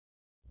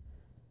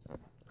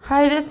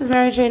Hi, this is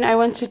Mary Jane. I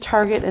went to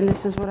Target and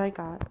this is what I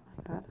got.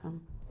 I got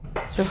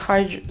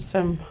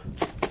some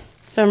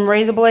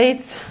razor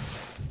blades.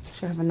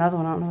 Actually, I have another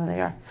one. I don't know where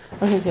they are.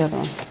 Oh, here's the other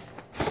one.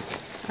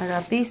 I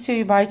got these two.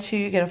 You buy two,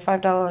 you get a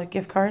 $5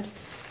 gift card.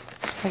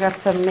 I got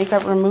some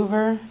makeup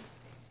remover,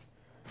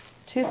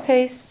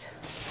 toothpaste,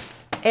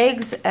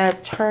 eggs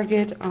at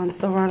Target on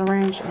Silverado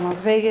Ranch in Las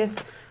Vegas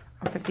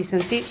are 50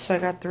 cents each. So I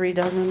got 3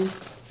 dozen.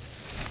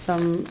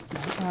 Some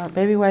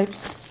baby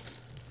wipes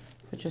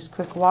for just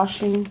quick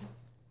washing,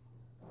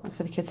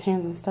 for the kids'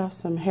 hands and stuff.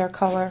 Some hair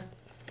color,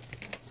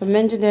 some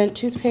Menjadent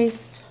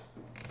toothpaste.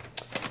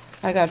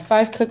 I got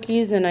 5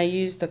 cookies and I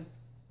used the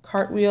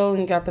Cartwheel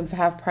and got them for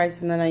half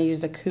price, and then I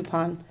used a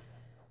coupon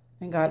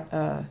and got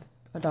 $1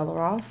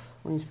 off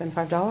when you spend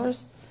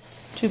 $5.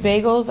 2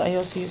 bagels. I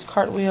also used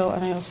Cartwheel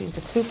and I also used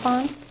a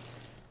coupon.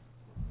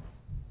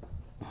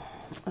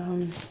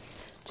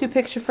 2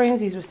 picture frames.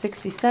 These were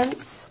 60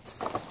 cents.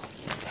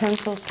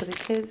 Pencils for the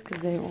kids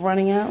because they were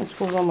running out and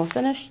school's almost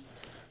finished.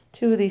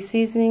 2 of these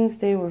seasonings,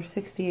 they were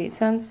 68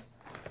 cents.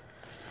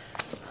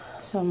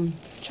 Some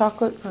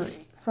chocolate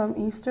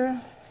from Easter.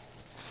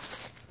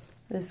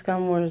 This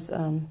gum was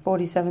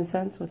 47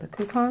 cents with a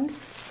coupon.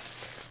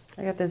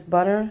 I got this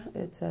butter.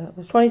 It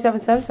was 27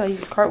 cents. I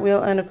used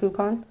Cartwheel and a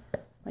coupon.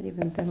 Might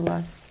even have been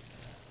less.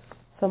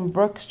 Some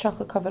Brooks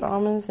chocolate covered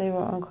almonds. They were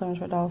on clearance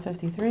for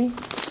 $1.53.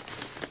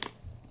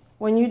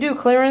 When you do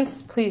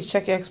clearance, please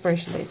check your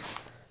expiration dates.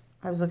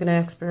 I was looking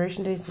at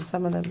expiration dates, and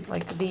some of them,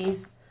 like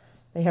these,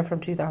 they have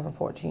from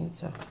 2014,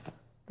 so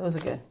those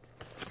are good.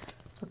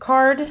 A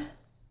card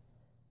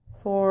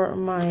for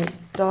my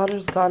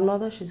daughter's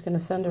godmother. She's going to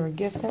send her a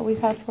gift that we've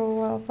had for a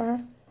while for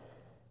her.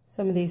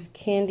 Some of these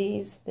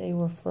candies, they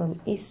were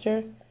from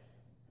Easter,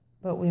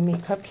 but we made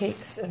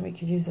cupcakes, and we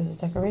could use those as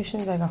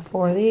decorations. I got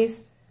 4 of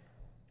these.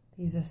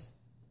 These are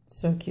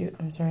so cute.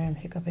 I'm sorry, I'm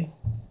hiccuping.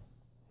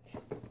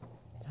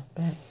 That's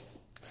bad.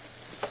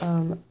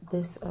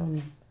 This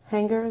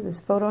hanger, this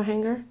photo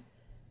hanger,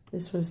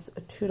 this was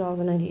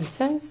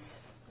 $2.98.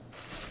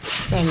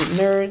 Some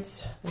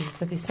Nerds,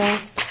 50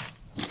 cents.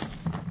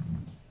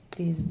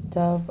 These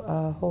Dove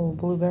whole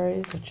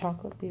blueberries with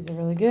chocolate, these are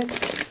really good. Not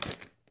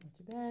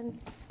too bad.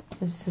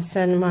 This is to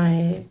send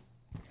my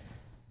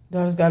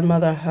daughter's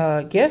godmother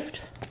her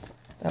gift.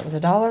 That was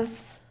 $1.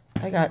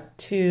 I got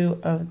 2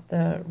 of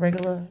the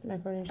regular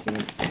macaroni and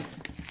cheese,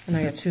 and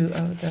I got 2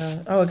 of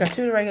the, I got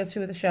 2 of the regular,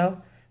 2 of the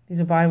shell. These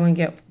are buy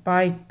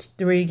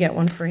 3 get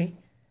 1 free.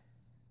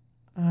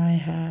 I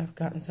have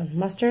gotten some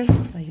mustard.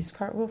 I used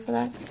Cartwheel for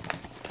that.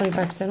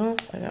 25%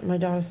 off. I got my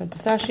daughter some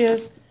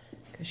pistachios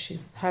because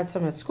she's had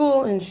some at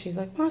school and she's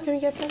like, Mom, can we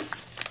get them?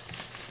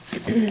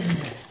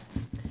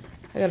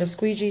 I got a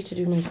squeegee to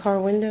do my car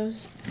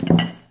windows.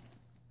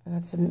 I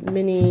got some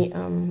mini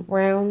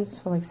rounds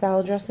for like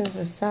salad dressings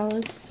or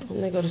salads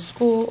when they go to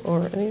school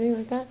or anything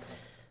like that.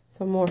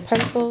 Some more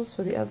pencils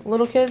for the other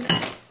little kids.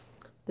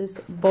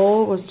 This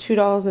bowl was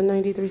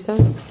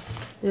 $2.93.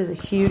 It is a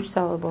huge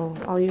salad bowl.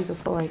 I'll use it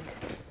for like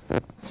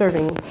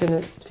serving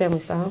dinner, family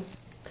style.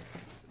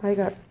 I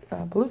got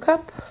a blue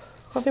cup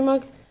coffee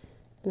mug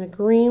and a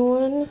green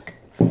one.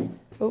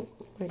 Oh,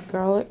 my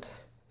garlic,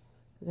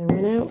 because I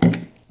ran out.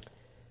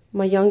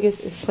 My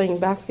youngest is playing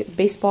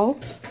baseball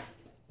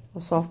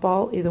or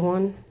softball, either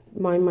one.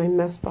 Mind my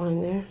mess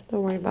behind there.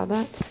 Don't worry about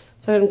that.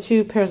 So I got him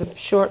 2 pairs of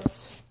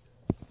shorts.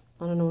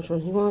 I don't know which one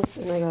he wants.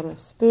 And I got a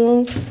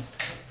spoon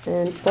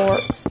and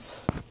forks.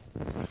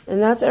 And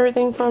that's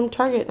everything from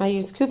Target. I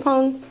used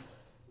coupons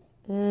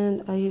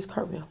and I used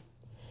Cartwheel.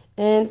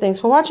 And thanks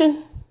for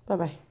watching.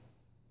 Bye-bye.